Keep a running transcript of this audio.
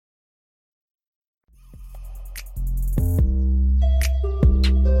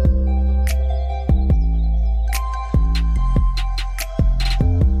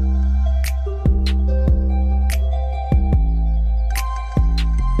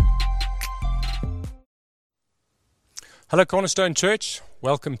Hello Cornerstone Church,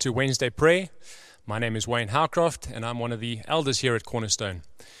 welcome to Wednesday Prayer. My name is Wayne Howcroft and I'm one of the elders here at Cornerstone.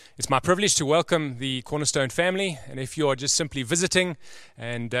 It's my privilege to welcome the Cornerstone family, and if you are just simply visiting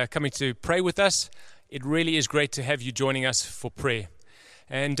and coming to pray with us, it really is great to have you joining us for prayer.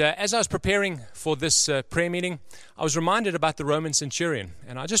 And as I was preparing for this prayer meeting, I was reminded about the Roman centurion,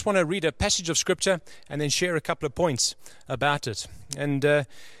 and I just want to read a passage of scripture and then share a couple of points about it. And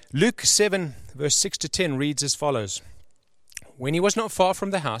Luke 7 verse 6 to 10 reads as follows. When he was not far from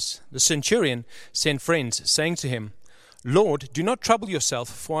the house, the centurion sent friends, saying to him, Lord, do not trouble yourself,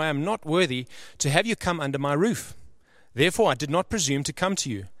 for I am not worthy to have you come under my roof. Therefore I did not presume to come to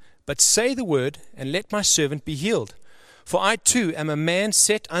you. But say the word, and let my servant be healed. For I too am a man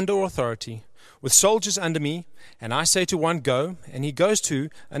set under authority, with soldiers under me, and I say to one, Go, and he goes to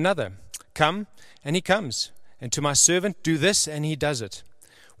another, Come, and he comes, and to my servant, Do this, and he does it.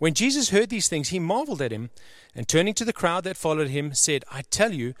 When Jesus heard these things, he marveled at him, and turning to the crowd that followed him, said, I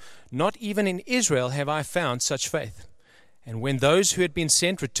tell you, not even in Israel have I found such faith. And when those who had been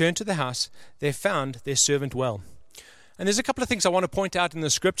sent returned to the house, they found their servant well. And there's a couple of things I want to point out in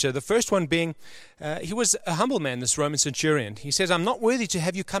the scripture. The first one being, he was a humble man, this Roman centurion. He says, I'm not worthy to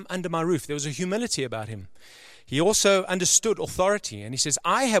have you come under my roof. There was a humility about him. He also understood authority, and he says,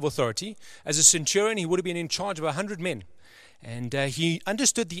 I have authority. As a centurion, he would have been in charge of 100 men. And he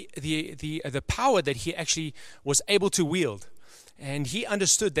understood the power that he actually was able to wield. And he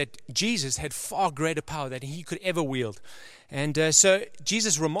understood that Jesus had far greater power than he could ever wield. And so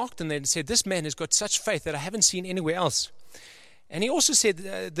Jesus remarked on that and said, this man has got such faith that I haven't seen anywhere else. And he also said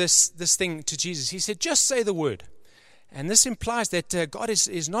this thing to Jesus. He said, just say the word. And this implies that God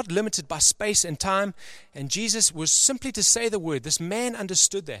is not limited by space and time. And Jesus was simply to say the word. This man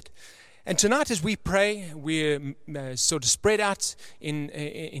understood that. And tonight as we pray, we're sort of spread out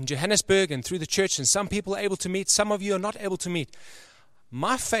in Johannesburg and through the church, and some people are able to meet, some of you are not able to meet.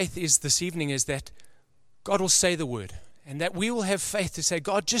 My faith is this evening is that God will say the word, and that we will have faith to say,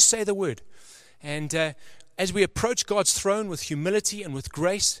 God, just say the word. And as we approach God's throne with humility and with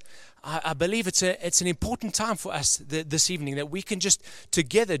grace, I believe it's an important time for us this evening, that we can just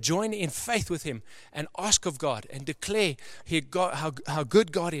together join in faith with Him and ask of God and declare how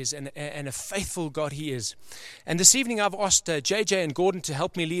good God is and a faithful God He is. And this evening I've asked JJ and Gordon to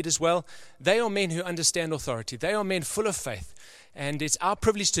help me lead as well. They are men who understand authority. They are men full of faith. And it's our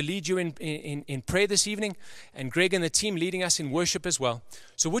privilege to lead you in prayer this evening, and Greg and the team leading us in worship as well.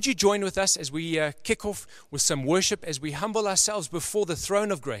 So would you join with us as we kick off with some worship, as we humble ourselves before the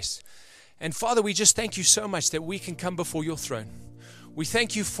throne of grace. And Father, we just thank you so much that we can come before your throne. We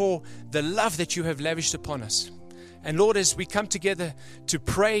thank you for the love that you have lavished upon us. And Lord, as we come together to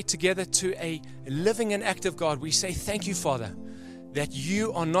pray together to a living and active God, we say thank you, Father, that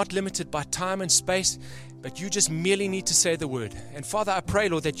you are not limited by time and space, but you just merely need to say the word. And Father, I pray,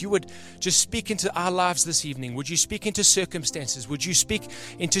 Lord, that you would just speak into our lives this evening. Would you speak into circumstances? Would you speak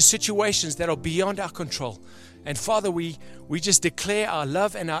into situations that are beyond our control? And Father, we just declare our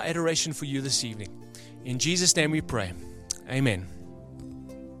love and our adoration for you this evening. In Jesus' name we pray. Amen.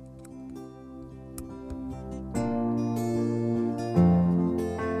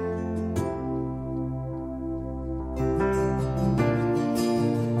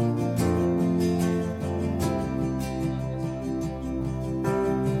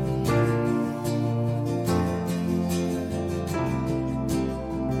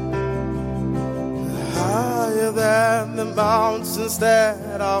 Mountains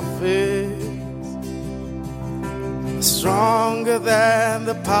that are fixed, stronger than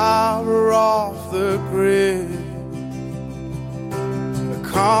the power of the grave,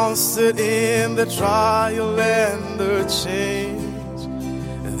 constant in the trial and the change.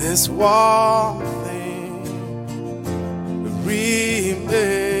 This one thing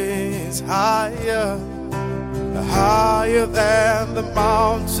remains higher than the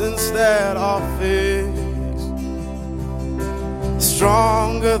mountains that are fixed,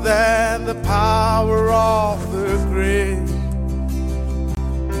 stronger than the power of the grave,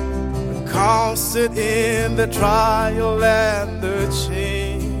 constant in the trial and the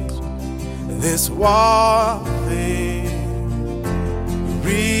change. This one thing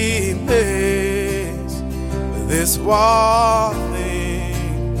remains. This one thing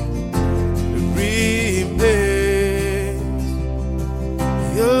remains.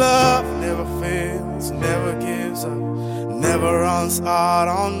 Your love never fails, never gives up, never runs out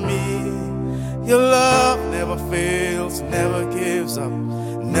on me. Your love never fails, never gives up,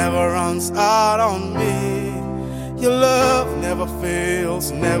 never runs out on me. Your love never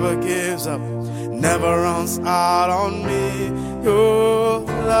fails, never gives up, never runs out on me. Your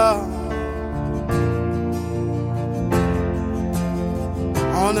love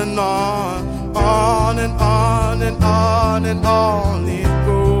and on and on and on and on it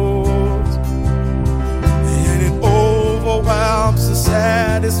goes. And it overwhelms and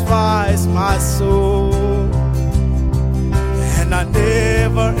satisfies my soul. And I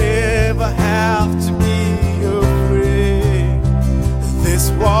never ever have to be afraid. This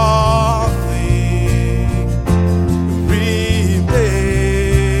one thing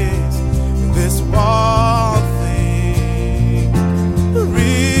remains. This one thing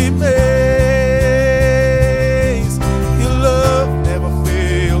remains. Your love never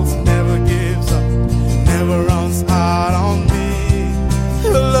fails, never gives up, never runs out on me.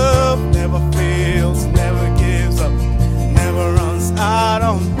 Your love never fails, never gives up, never runs out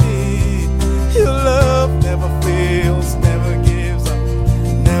on me. Your love never fails, never gives up,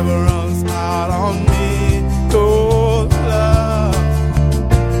 never runs out on me. Your love,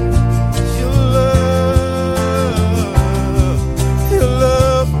 your love, your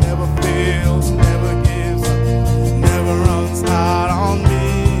love never fails, never gives up, never runs out on me.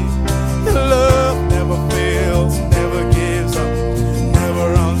 Your love never fails, never gives up, never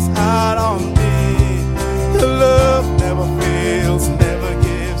runs out on me. Your love never fails, never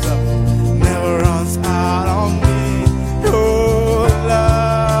gives up, never runs out on me. Your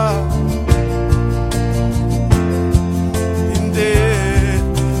love in death,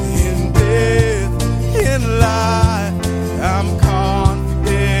 in life, I'm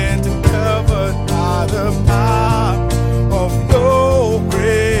confident and covered by the power of your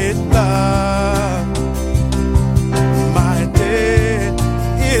great love. My debt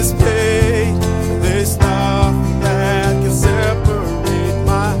is paid. There's nothing that can separate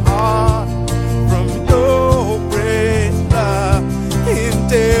my heart from your great love. In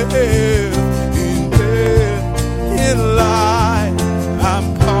death, in life, I'm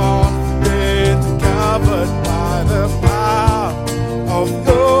confident and covered by the power of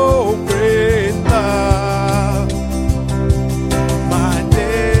your great love. My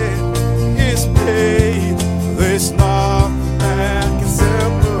debt is paid. There's nothing that can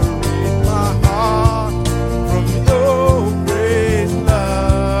separate my heart from your great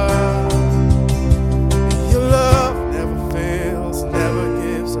love. Your love never fails, never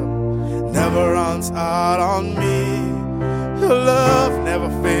gives up, never runs out on me. Your love never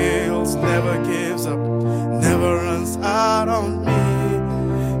fails, never gives up, never runs out on me.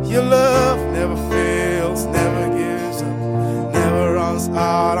 Your love never fails, never gives up, never runs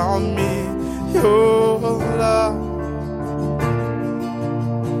out on me. Your love.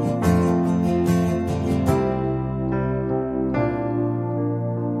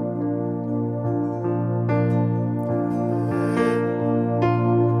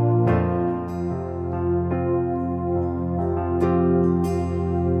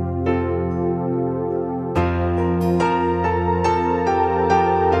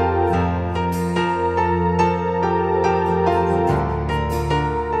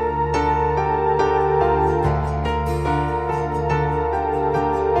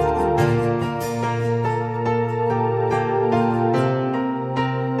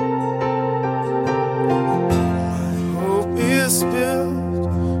 Built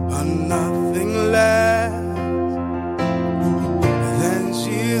on nothing less than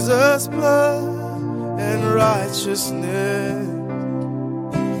Jesus' blood and righteousness.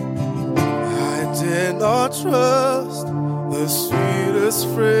 I did not trust the sweetest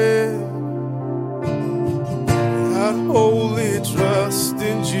friend, not wholly trust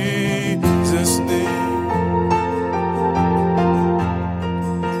in Jesus' name.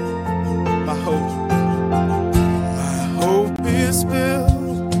 My hope is built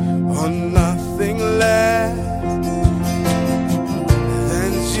on nothing less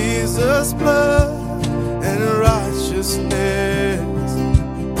than Jesus' blood and righteousness.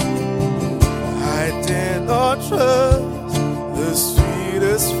 I dare not trust the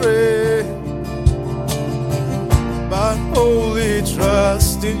sweetest friend, but wholly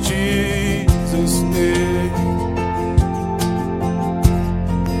trust in Jesus' name.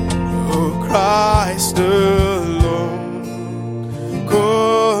 Oh, Christ alone,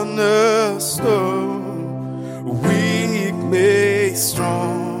 cornerstone, weak made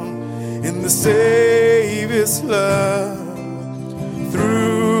strong in the Savior's love.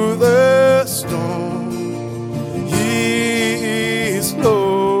 Through the storm, He is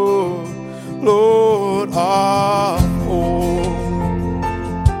Lord, Lord of all.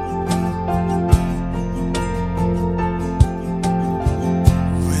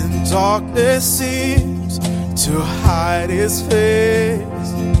 When darkness seems to hide His face,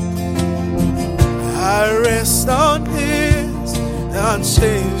 I rest on His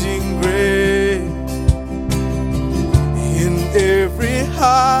unchanging grace. In every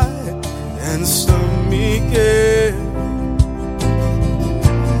high and stormy gale.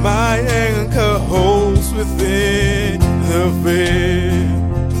 My anchor holds within the veil.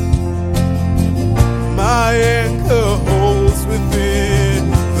 My anchor holds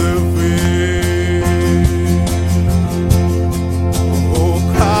within the veil. Oh,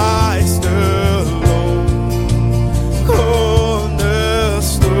 Christ alone,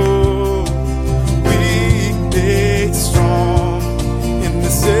 cornerstone, weak made strong in the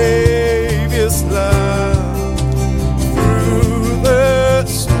Savior's love. Through the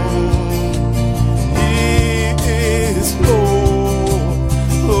storm, He is Lord,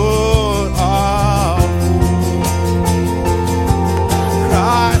 Lord our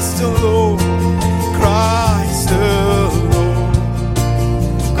Christ alone, Christ alone,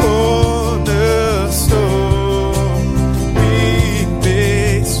 cornerstone, weak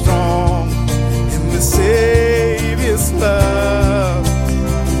made strong in the Savior's love.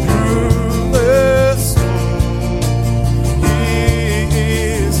 Through the storm, He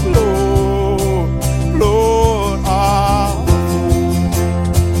is Lord, Lord our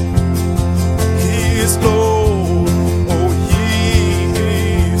He is Lord, oh He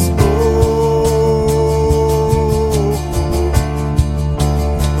is Lord,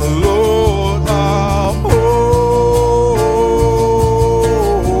 Lord our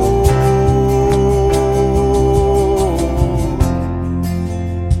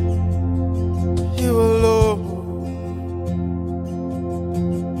You are Lord.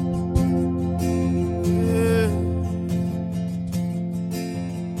 Yeah.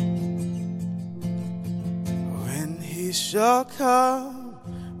 When He shall come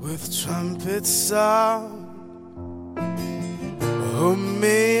with trumpet sound, oh,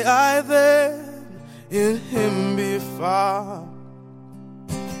 may I then in Him be found,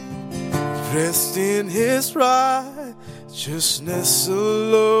 dressed in His righteousness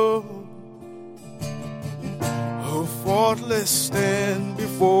alone. Oh, faultless stand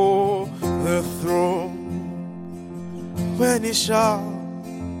before the throne. When He shall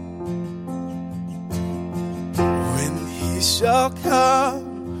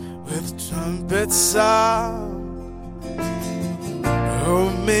come with trumpet sound, oh,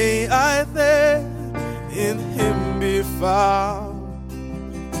 may I then in Him be found,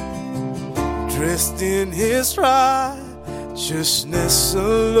 dressed in His righteousness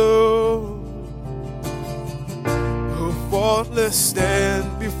alone. Oh, faultless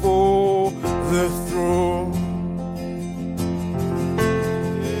stand before the throne.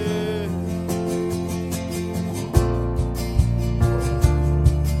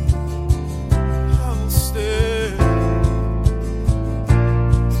 I'll stand.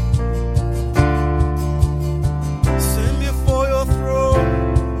 Stand before your throne.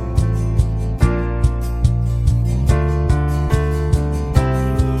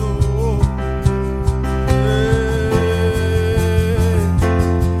 Lord.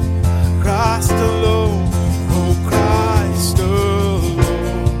 Christ alone, oh Christ alone,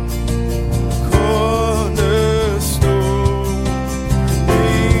 cornerstone,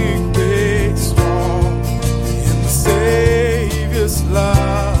 weak made strong in the Savior's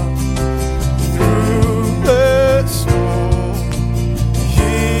love. Through the storm,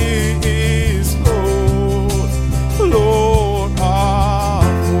 He is Lord, Lord our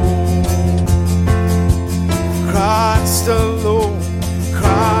Lord. Christ alone,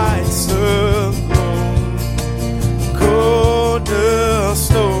 Christ alone,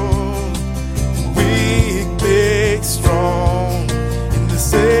 cornerstone, weak made strong in the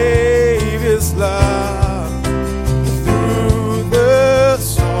Savior's love. Through the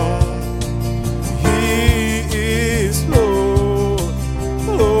storm, He is Lord,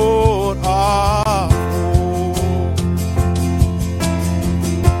 Lord our Lord.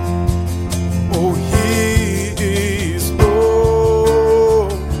 Oh, He is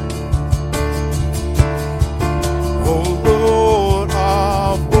Lord, oh Lord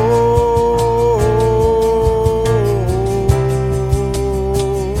our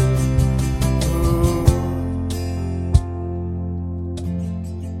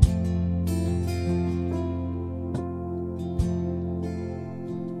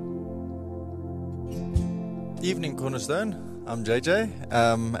Evening, Cornerstone. I'm JJ,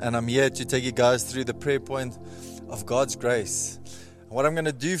 and I'm here to take you guys through the prayer point of God's grace. What I'm going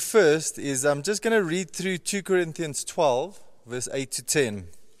to do first is I'm just going to read through 2 Corinthians 12, verse 8 to 10.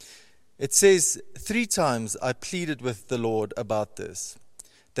 It says, 3 times I pleaded with the Lord about this,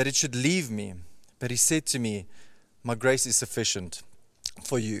 that it should leave me. But He said to me, my grace is sufficient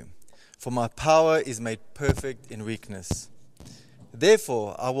for you, for my power is made perfect in weakness.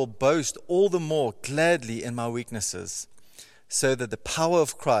 Therefore, I will boast all the more gladly in my weaknesses, so that the power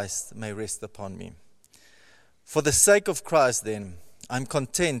of Christ may rest upon me. For the sake of Christ, then, I'm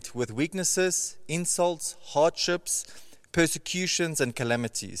content with weaknesses, insults, hardships, persecutions, and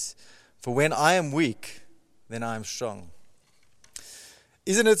calamities. For when I am weak, then I am strong.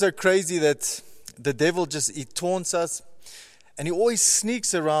 Isn't it so crazy that the devil he taunts us, and he always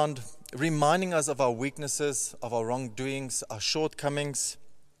sneaks around reminding us of our weaknesses, of our wrongdoings, our shortcomings,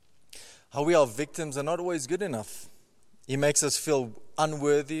 how we are victims and not always good enough. He makes us feel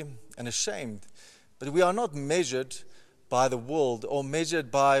unworthy and ashamed. But we are not measured by the world or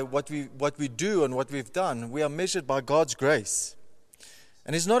measured by what we do and what we've done. We are measured by God's grace.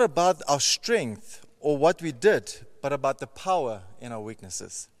 And it's not about our strength or what we did, but about the power in our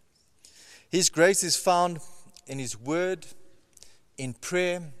weaknesses. His grace is found in His word, in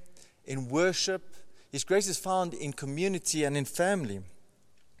prayer, in worship. His grace is found in community and in family.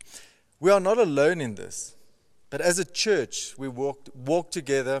 We are not alone in this. But as a church, we walk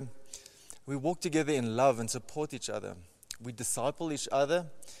together. We walk together in love and support each other. We disciple each other,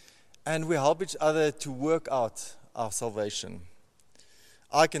 and we help each other to work out our salvation.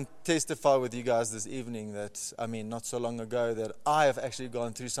 I can testify with you guys this evening that, not so long ago, that I have actually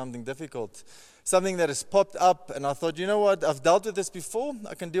gone through something difficult. Something that has popped up, and I thought, you know what, I've dealt with this before,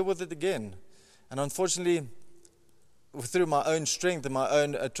 I can deal with it again. And unfortunately, through my own strength and my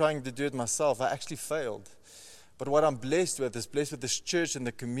own trying to do it myself, I actually failed. But what I'm blessed with is blessed with this church and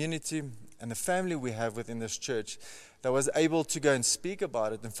the community and the family we have within this church that was able to go and speak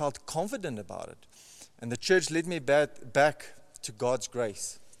about it and felt confident about it. And the church led me back to God's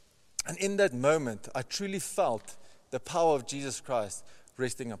grace. And in that moment, I truly felt the power of Jesus Christ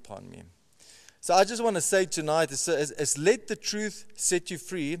resting upon me. So I just want to say tonight, is let the truth set you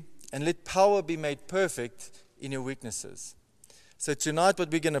free and let power be made perfect in your weaknesses. So tonight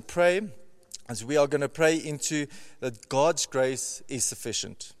what we're going to pray is we are going to pray into that God's grace is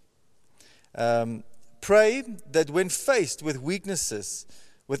sufficient. Pray that when faced with weaknesses,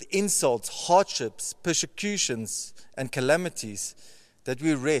 with insults, hardships, persecutions, and calamities, that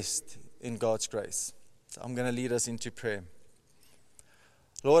we rest in God's grace. So I'm going to lead us into prayer.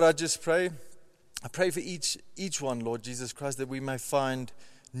 Lord, I pray for each one, Lord Jesus Christ, that we may find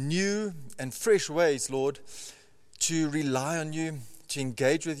new and fresh ways, Lord, to rely on you, to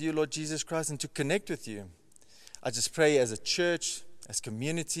engage with you, Lord Jesus Christ, and to connect with you. I just pray as a church, as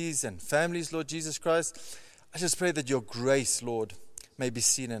communities and families, Lord Jesus Christ, I just pray that your grace, Lord, may be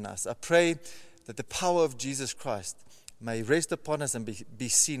seen in us. I pray that the power of Jesus Christ may rest upon us and be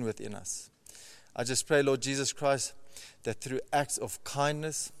seen within us. I just pray, Lord Jesus Christ, that through acts of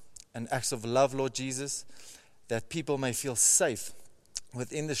kindness and acts of love, Lord Jesus, that people may feel safe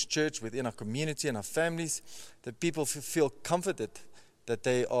within this church, within our community and our families, that people feel comforted that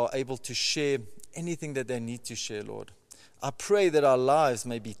they are able to share anything that they need to share, Lord. I pray that our lives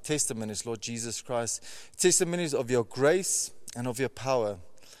may be testimonies, Lord Jesus Christ, testimonies of your grace and of your power.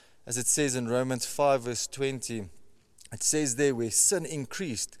 As it says in Romans 5 verse 20, it says there, where sin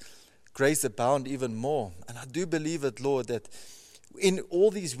increased, grace abound even more. And I do believe it, Lord, that in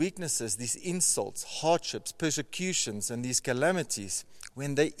all these weaknesses, these insults, hardships, persecutions, and these calamities,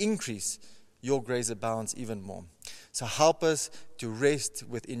 when they increase, your grace abounds even more. So help us to rest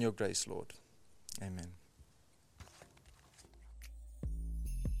within your grace, Lord. Amen.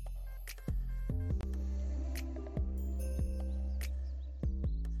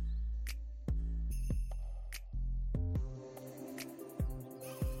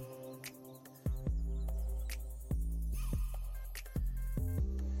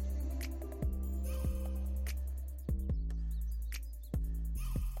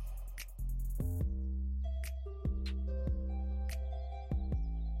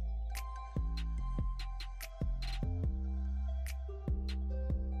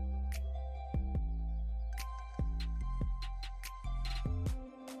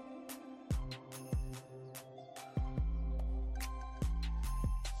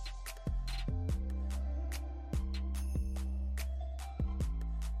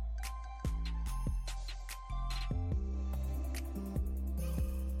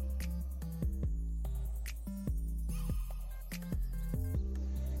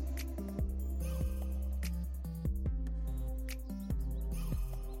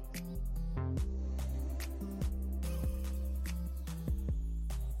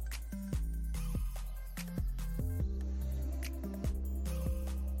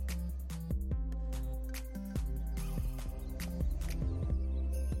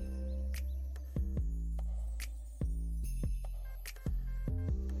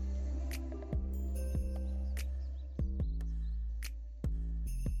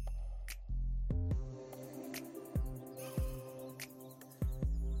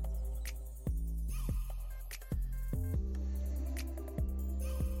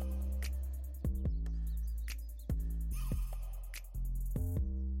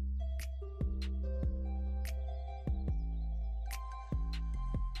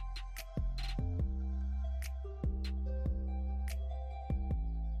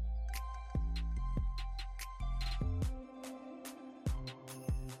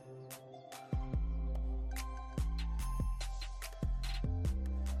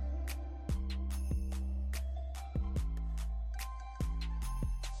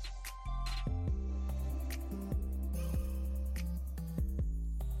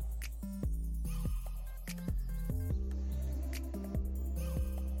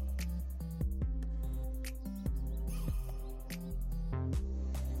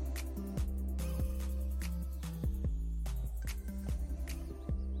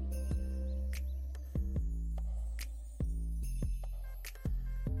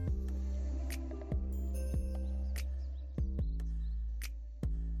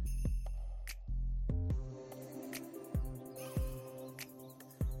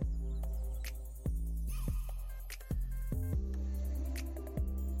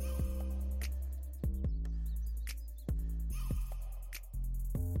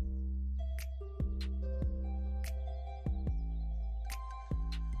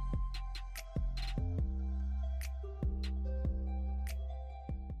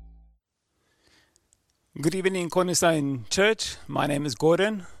 Good evening, Cornerstone Church. My name is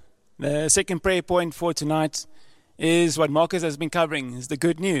Gordon. The second prayer point for tonight is what Marcus has been covering, is the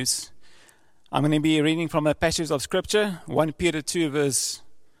good news. I'm going to be reading from a passage of Scripture, 1 Peter 2, verse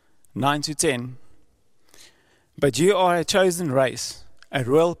 9 to 10. But you are a chosen race, a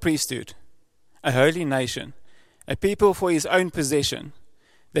royal priesthood, a holy nation, a people for his own possession,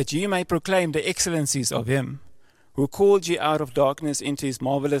 that you may proclaim the excellencies of him who called you out of darkness into his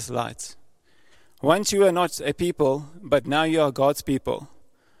marvelous light. Once you were not a people, but now you are God's people.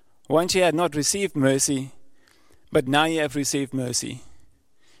 Once you had not received mercy, but now you have received mercy.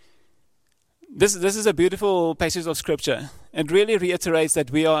 This is a beautiful passage of Scripture. It really reiterates that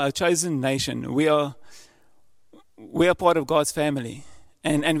we are a chosen nation. We are part of God's family.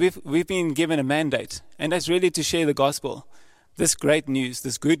 And we've been given a mandate. And that's really to share the gospel. This great news,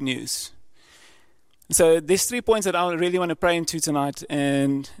 this good news. So there's 3 points that I really want to pray into tonight,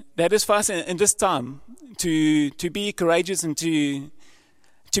 and that is for us in this time to be courageous and to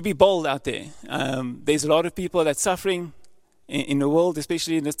be bold out there. There's a lot of people that's suffering in the world,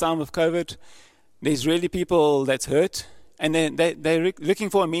 especially in this time of COVID. There's really people that's hurt, and they're looking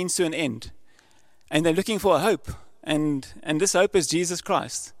for a means to an end, and they're looking for a hope, and this hope is Jesus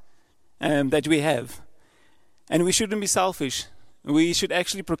Christ that we have, and we shouldn't be selfish. We should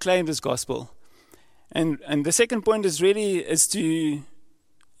actually proclaim this gospel. And the second point is to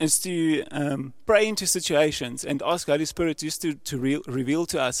pray into situations and ask Holy Spirit just to reveal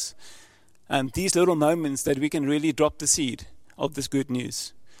to us these little moments that we can really drop the seed of this good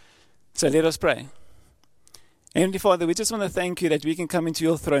news. So let us pray. Heavenly Father, we just want to thank you that we can come into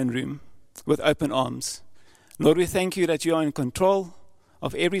your throne room with open arms. Lord, we thank you that you are in control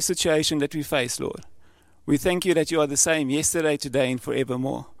of every situation that we face, Lord. We thank you that you are the same yesterday, today, and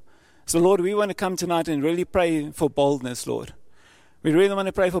forevermore. So, Lord, we want to come tonight and really pray for boldness, Lord. We really want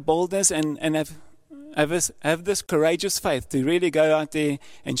to pray for boldness and have this courageous faith to really go out there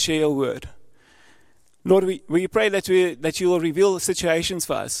and share your word. Lord, we pray that you will reveal situations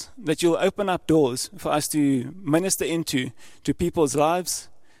for us, that you'll open up doors for us to minister into to people's lives,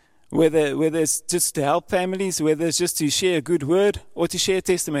 whether it's just to help families, whether it's just to share a good word or to share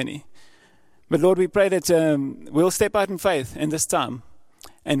testimony. But, Lord, we pray that we'll step out in faith in this time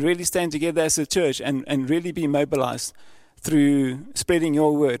and really stand together as a church and really be mobilized through spreading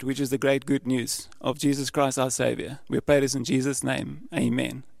your word, which is the great good news of Jesus Christ our Savior. We pray this in Jesus' name.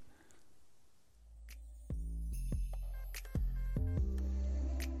 Amen.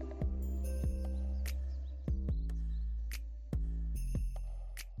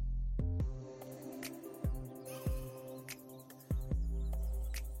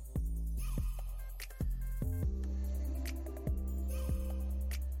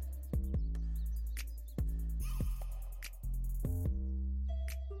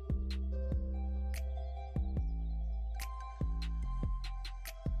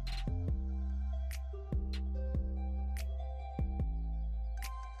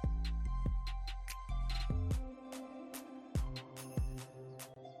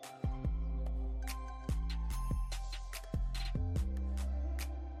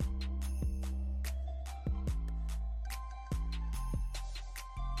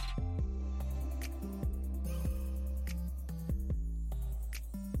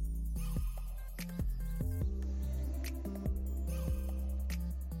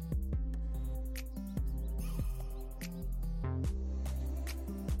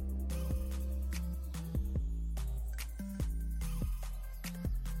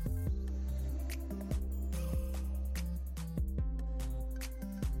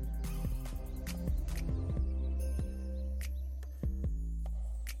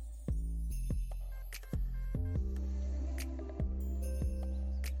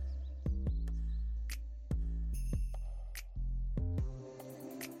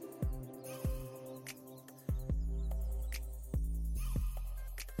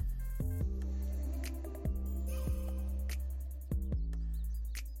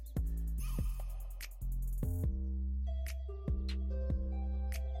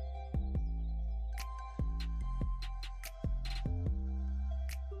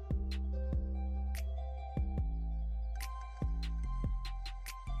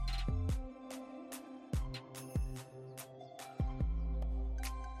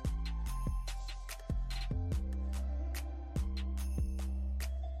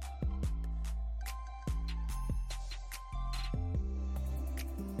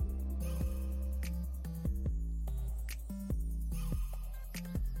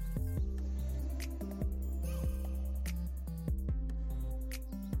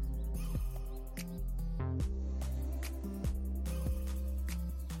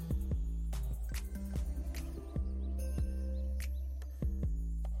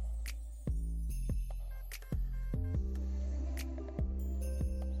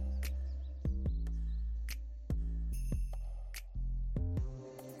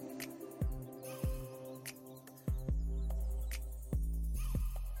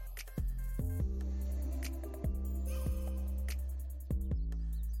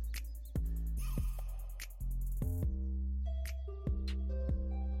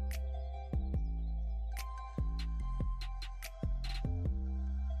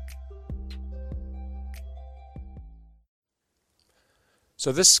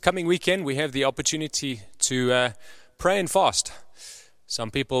 So this coming weekend, we have the opportunity to pray and fast.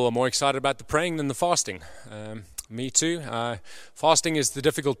 Some people are more excited about the praying than the fasting. Me too. Fasting is the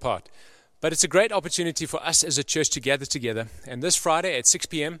difficult part. But it's a great opportunity for us as a church to gather together. And this Friday at 6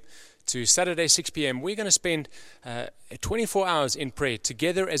 p.m. to Saturday 6 p.m., we're going to spend 24 hours in prayer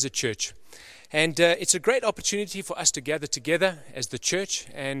together as a church. And it's a great opportunity for us to gather together as the church.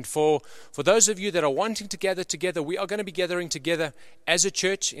 And for those of you that are wanting to gather together, we are going to be gathering together as a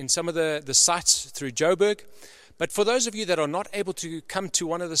church in some of the sites through Joburg. But for those of you that are not able to come to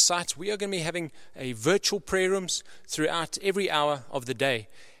one of the sites, we are going to be having a virtual prayer rooms throughout every hour of the day.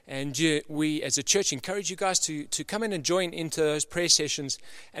 And we, as a church, encourage you guys to come in and join into those prayer sessions.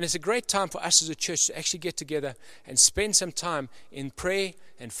 And it's a great time for us as a church to actually get together and spend some time in prayer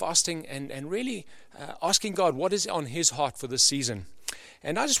and fasting and really asking God what is on His heart for this season.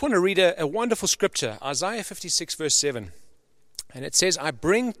 And I just want to read a wonderful scripture, Isaiah 56, verse 7. And it says, I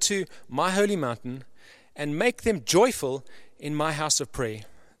bring to my holy mountain and make them joyful in my house of prayer.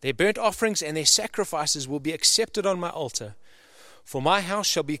 Their burnt offerings and their sacrifices will be accepted on my altar. For my house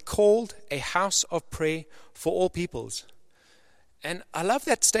shall be called a house of prayer for all peoples. And I love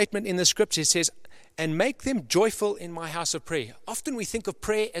that statement in the scripture. It says, and make them joyful in my house of prayer. Often we think of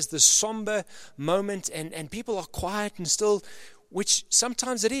prayer as the somber moment and people are quiet and still, which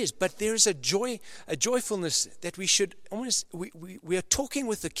sometimes it is, but there is a joyfulness that we should almost, we are talking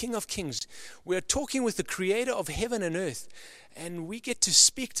with the King of Kings. We are talking with the Creator of heaven and earth. And we get to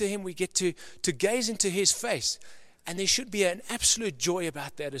speak to Him. We get to gaze into His face. And there should be an absolute joy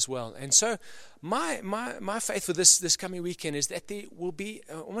about that as well. And so my faith for this coming weekend is that there will be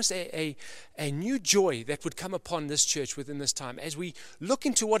almost a new joy that would come upon this church within this time. As we look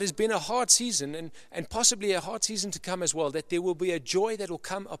into what has been a hard season and possibly a hard season to come as well, that there will be a joy that will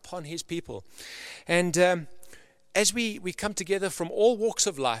come upon His people. And as we come together from all walks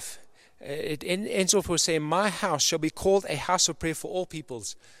of life, it ends off with saying, my house shall be called a house of prayer for all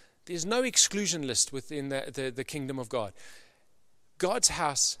peoples. There's no exclusion list within the kingdom of God. God's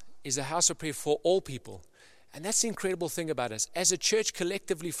house is a house of prayer for all people. And that's the incredible thing about us. As a church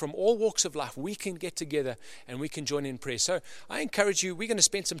collectively from all walks of life, we can get together and we can join in prayer. So I encourage you, we're going to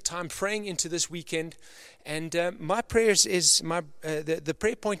spend some time praying into this weekend. And my prayers is, the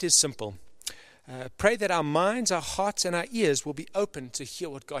prayer point is simple. Pray that our minds, our hearts, and our ears will be open to hear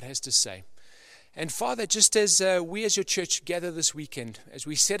what God has to say. And Father, just as we as your church gather this weekend, as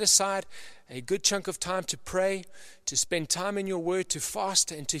we set aside a good chunk of time to pray, to spend time in your word, to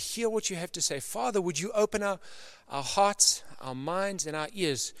fast, and to hear what you have to say, Father, would you open our hearts, our minds, and our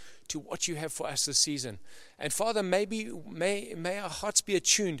ears to what you have for us this season? And Father, may our hearts be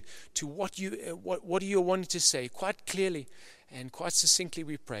attuned to what you are wanting to say quite clearly and quite succinctly,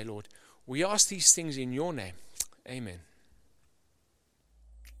 we pray, Lord. We ask these things in your name. Amen.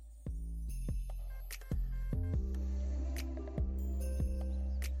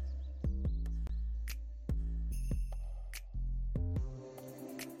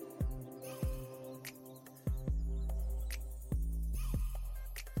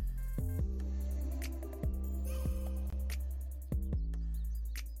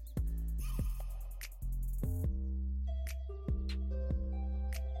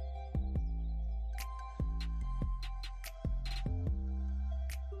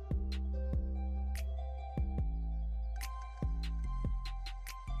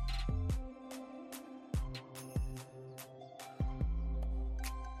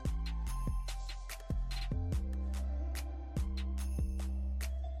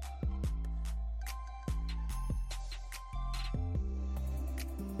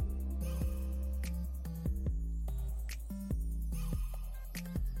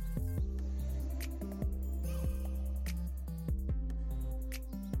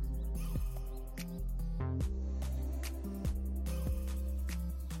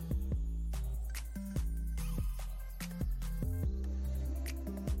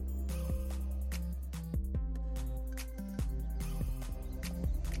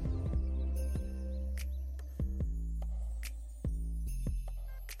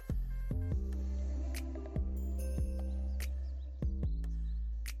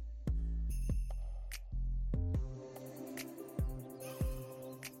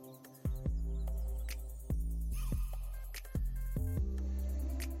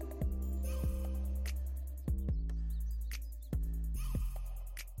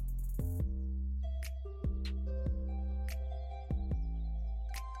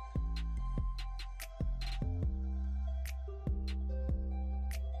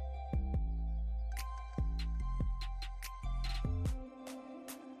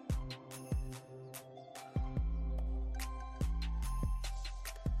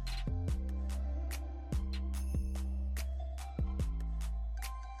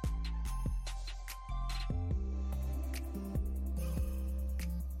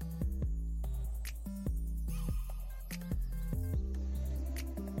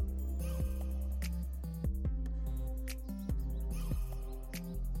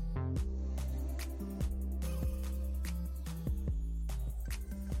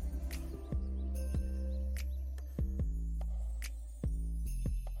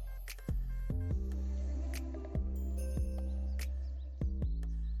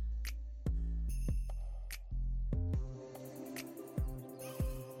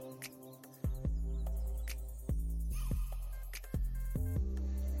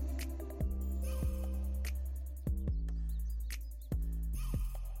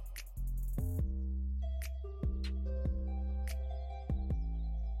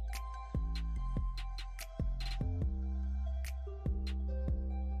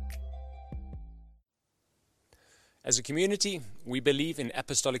 As a community, we believe in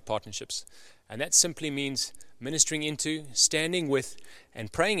apostolic partnerships, and that simply means ministering into, standing with,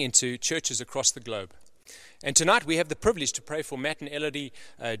 and praying into churches across the globe. And tonight we have the privilege to pray for Matt and Elodie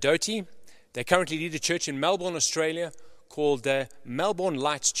Doty. They currently lead a church in Melbourne, Australia, called Melbourne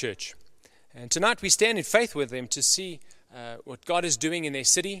Lights Church. And tonight we stand in faith with them to see what God is doing in their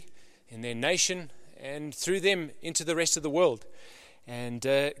city, in their nation, and through them into the rest of the world. And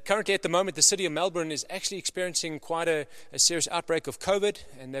currently at the moment, the city of Melbourne is actually experiencing quite a serious outbreak of COVID,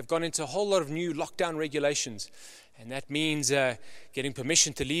 and they've gone into a whole lot of new lockdown regulations. And that means getting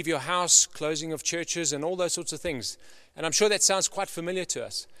permission to leave your house, closing of churches, and all those sorts of things. And I'm sure that sounds quite familiar to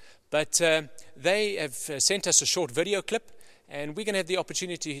us. But they have sent us a short video clip, and we're going to have the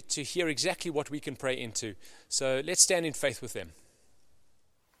opportunity to hear exactly what we can pray into. So let's stand in faith with them.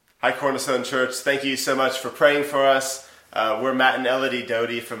 Hi, Cornerstone Church. Thank you so much for praying for us. We're Matt and Elodie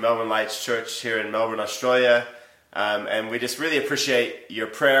Doty from Melbourne Lights Church here in Melbourne, Australia. And we just really appreciate your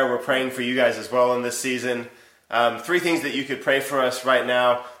prayer. We're praying for you guys as well in this season. 3 things that you could pray for us right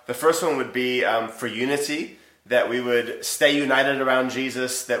now. The first one would be for unity, that we would stay united around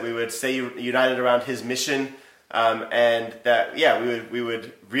Jesus, that we would stay united around his mission, and that, we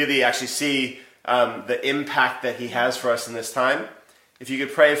would really actually see the impact that he has for us in this time. If you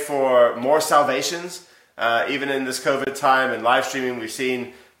could pray for more salvations, even in this COVID time and live streaming, we've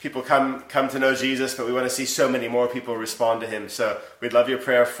seen people come to know Jesus, but we want to see so many more people respond to him. So we'd love your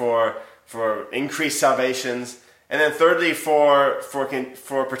prayer for increased salvations. And then thirdly, for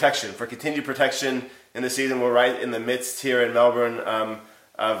protection, for continued protection in the season. We're right in the midst here in Melbourne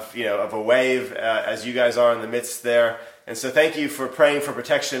of a wave, as you guys are in the midst there. And so thank you for praying for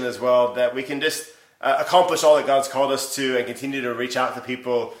protection as well, that we can just accomplish all that God's called us to and continue to reach out to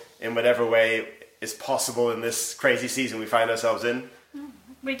people in whatever way is possible in this crazy season we find ourselves in.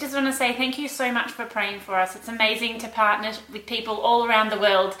 We just want to say thank you so much for praying for us. It's amazing to partner with people all around the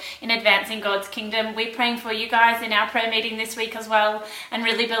world in advancing God's kingdom. We're praying for you guys in our prayer meeting this week as well, and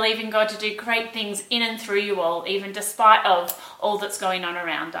really believing God to do great things in and through you all, even despite of all that's going on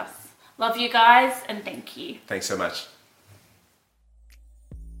around us. Love you guys, and thank you. Thanks so much.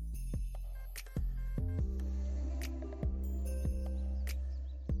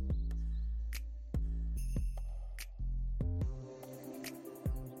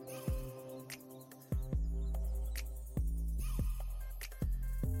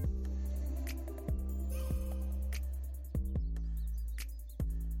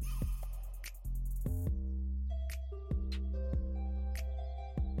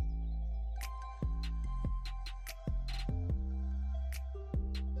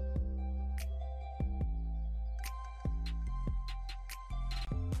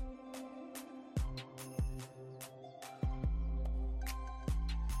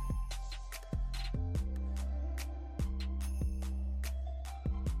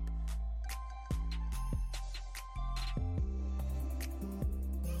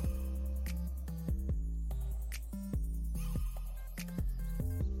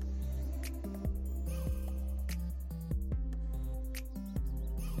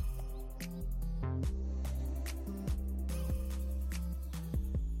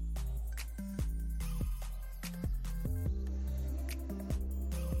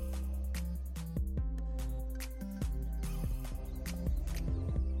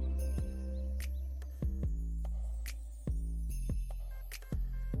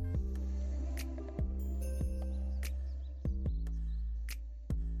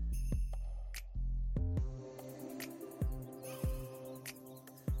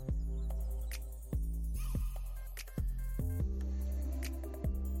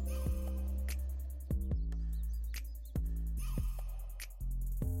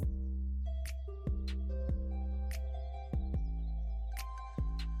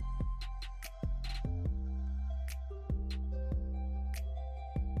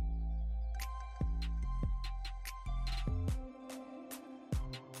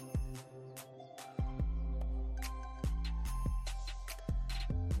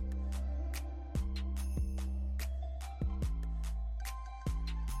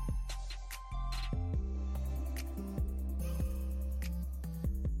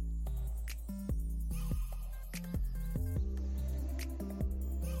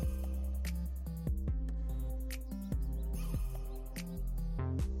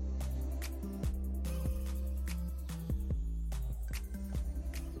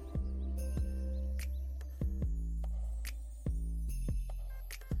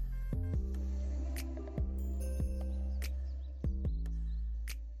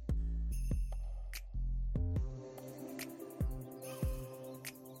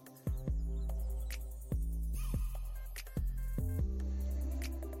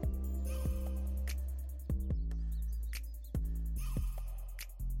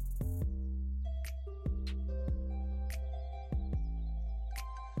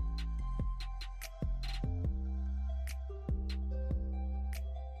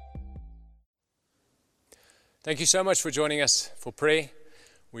 Thank you so much for joining us for prayer.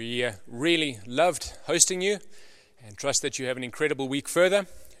 We really loved hosting you and trust that you have an incredible week further.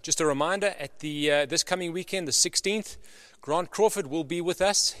 Just a reminder, at the this coming weekend, the 16th, Grant Crawford will be with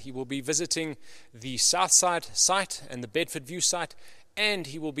us. He will be visiting the Southside site and the Bedford View site, and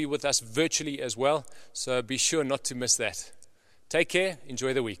he will be with us virtually as well. So be sure not to miss that. Take care.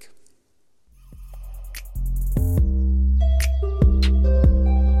 Enjoy the week.